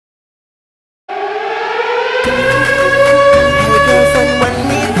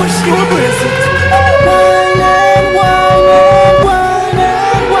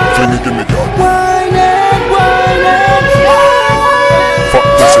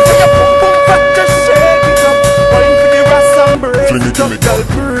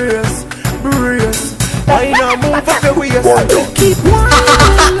Keep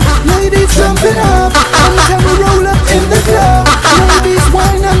whining, ladies jumping up. Anytime we roll up in the club, ladies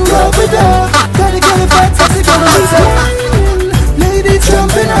whine and rub it up. Gotta get it back, sexy girl. Keep whining, ladies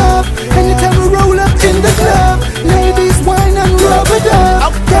jumping up. Anytime we roll up in the club, ladies whine and rub it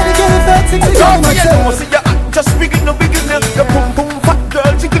up. Gotta get it back, sexy girl. Just wiggle no wiggle no. Your boom boom fat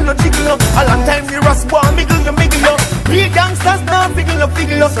girl jiggle no jiggle no. A long time you rust one miggle no miggle no. Real gangsters now figgle no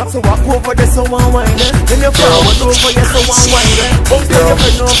figgle no. So walk over there so one wine then you forward over here so one wine. Bounce your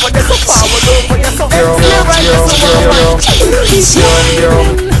friend over there so forward over here so right there so one wine.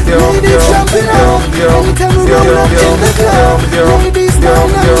 Ladies jumping up. Anytime we roll up in the club, ladies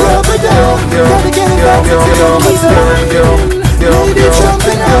whine and rub it up. Gotta get it back to the ladies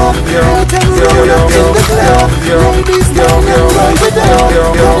jumping up. Anytime we roll up in the club, ladies whine and rub it up.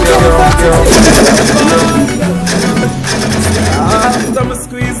 Gotta get it back to the after me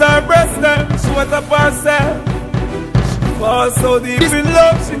squeeze her breast then she went up herself. Fall so deep in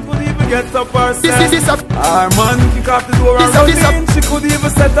love she could even get up herself. Her man kick off the door and run in, she could even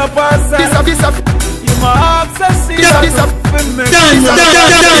set up herself. You my access, she has to win me.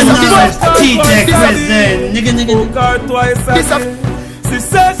 Fuck her twice a day. She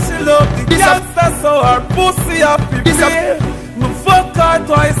said she loved the gangster so her pussy happy play. Me fuck her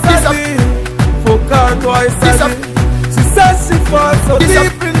twice a day. Fuck her twice a day. She said she falls so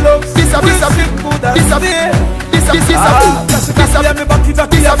deep in love she wish she could have stayed. She can't me back it up,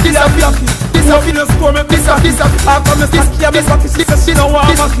 up in the store, me piss up. I come and stick me back. She says she don't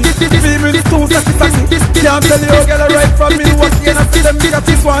want monkey. Female is too sexy. Can't tell you girl right from me. What you gonna see them niggas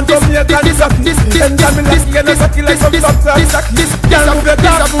this one come here and exactly. And tell me like you gonna sucky like some doctor exactly. Can't move your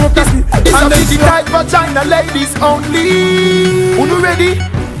dog move cocky. And then she tight vagina ladies only. Are you ready?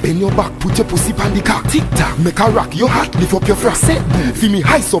 Bend your back, put your pussy on the cock. Tick-tock, make a rock, your hat, lift up your frost. Set, feel me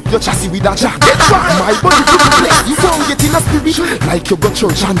heights up your chassis with a jack. Get back, my body to the place. You won't get in a spirit like you got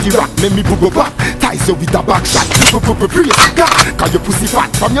church and the rock. Make me boob up, ties you with a back shot. Praise God, cause your pussy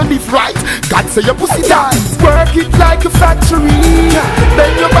fat from your leaf right. God say your pussy dies. Work it like a factory.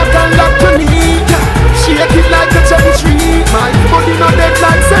 Bend your back and lock your knee. Shake it like a cherry tree. My body not dead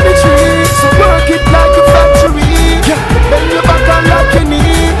like cemetery. So work it like a factory. Bend your back and lock your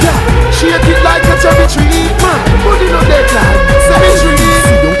knee. Shake it like a cherry tree. My body not dead like cemetery.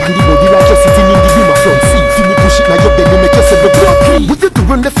 See down on the body like you're sitting in the beam of front seat. Feel me push it like your belly make yourself a blood clean. With you to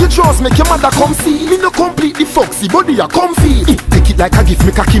run left your drawers make your mother come see. Me no completely foxy body a comfy. Take it like a gift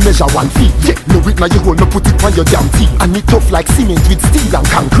make a key measure 1 feet. Yeah, no it now you hold no put it on your damn teeth. And it tough like cement with steel and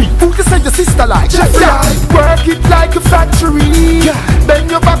concrete. Who you say your sister like? Jeffrey. Work it like a factory. Bend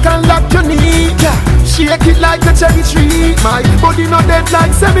your back and lock your knee. Shake it like a cherry tree. My body not dead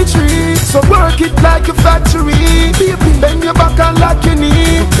like cemetery. So work it like a factory. Bend your back and lock your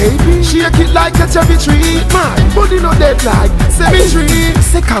knee. Shake it like a cherry tree. My body not dead like cemetery.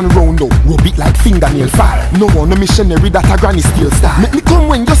 Second round now, rub it like fingernail file. No one no missionary that a granny still star. Make me come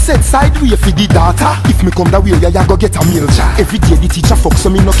when you said sideway for the data. If me come that way, ya go get a meal jar. Every day the teacher fuck so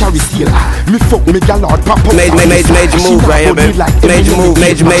me no carry steel. Me fuck me gal lord pop up. Major move right here, baby. Major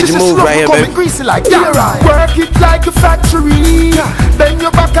move right here, baby. Greasy like work it like a factory. Bend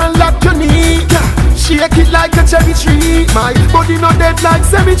your back and lock your knee. Shake it like a cherry tree. My body not dead like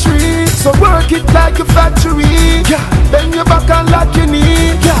cemetery. So work it like a factory. Bend your back and lock your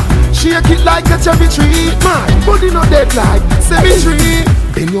knee. Shake it like a cherry tree. My body not dead like cemetery.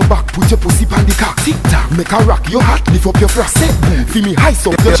 Bend your back, put your pussy on the cock. Tick-tock, make a rock, your hat, lift up your frost. Set, feel me heights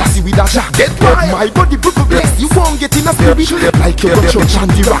up your chassis with a jack. Get wild, my body bubble bless. You won't get in a spirit like you got church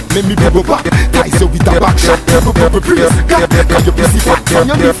and the rock. Make me bubble back, ties you with a back shot. Praise God, cause your pussy fat from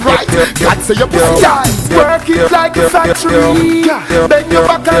your leaf right. God say your pussy dies. Work it like a factory. Bend your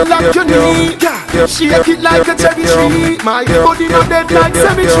back and lock your knee. Shake it like a cherry tree. My body not dead like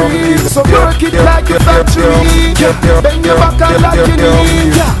cemetery. So work it like a factory. Bend your back and lock your knee.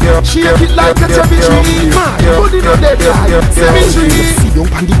 Shake it like a cherry tree. My body not dead like cemetery. See down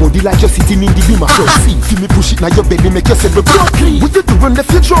on the body like you're sitting in the beam of front seat. Feel me push it now your belly make yourself a blood clean. With you to run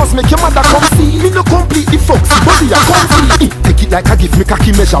left your drawers make your mother come see. Me no completely foxy body a comfy. Take it like a gift make a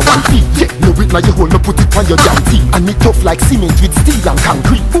key measure 1 feet. Yeah, no it now you hold no put it on your damn teeth. And it tough like cement with steel and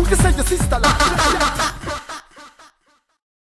concrete. Who you say your sister like?